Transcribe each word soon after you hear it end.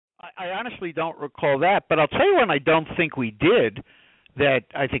I honestly don't recall that, but I'll tell you one I don't think we did that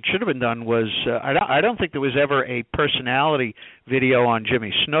I think should have been done was I don't think there was ever a personality video on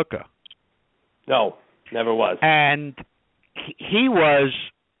Jimmy Snuka. No, never was. And he was,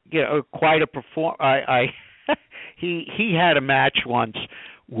 quite a he had a match once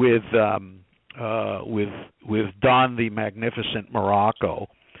with Don the Magnificent Morocco,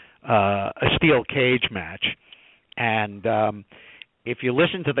 a steel cage match, and if you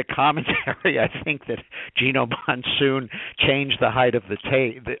listen to the commentary, I think that Gino Monsoon changed the height of the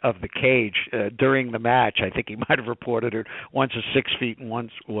cage during the match. I think he might have reported it once at 6 feet and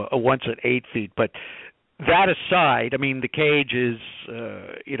once at 8 feet. But that aside, I mean, the cage is,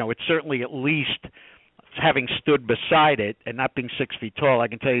 it's certainly at least, having stood beside it and not being 6 feet tall, I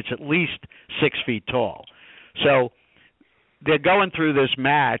can tell you it's at least 6 feet tall. So they're going through this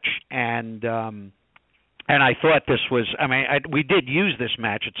match, and I thought this was, we did use this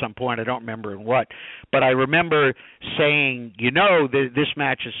match at some point. I don't remember in what, but I remember saying, this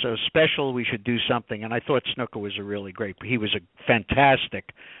match is so special, we should do something. And I thought Snuka was he was a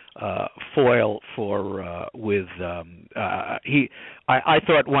fantastic foil I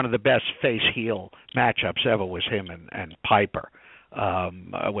thought one of the best face-heel matchups ever was him and Piper.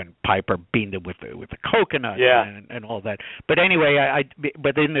 When Piper beamed him with the coconut and all that. But anyway,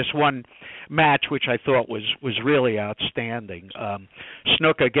 but in this one match, which I thought was really outstanding,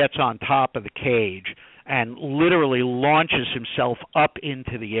 Snuka gets on top of the cage and literally launches himself up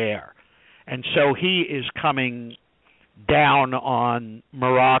into the air. And so he is coming down on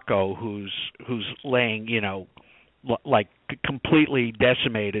Morocco, who's laying, like completely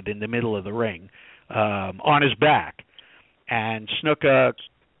decimated in the middle of the ring, on his back. And Snuka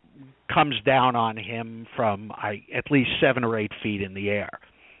comes down on him from at least 7 or 8 feet in the air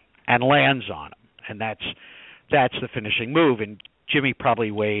and lands on him. And that's the finishing move. And Jimmy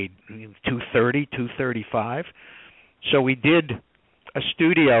probably weighed 230, 235. So we did a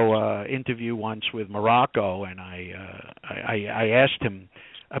studio interview once with Morocco, and I asked him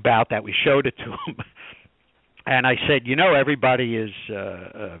about that. We showed it to him. And I said, everybody is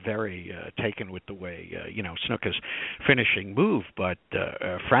very taken with the way, Snuka's finishing move. But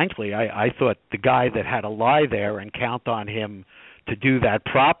frankly, I thought the guy that had to lie there and count on him to do that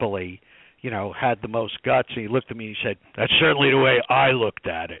properly, had the most guts. And he looked at me and he said, "That's certainly the way I looked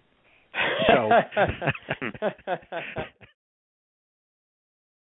at it." So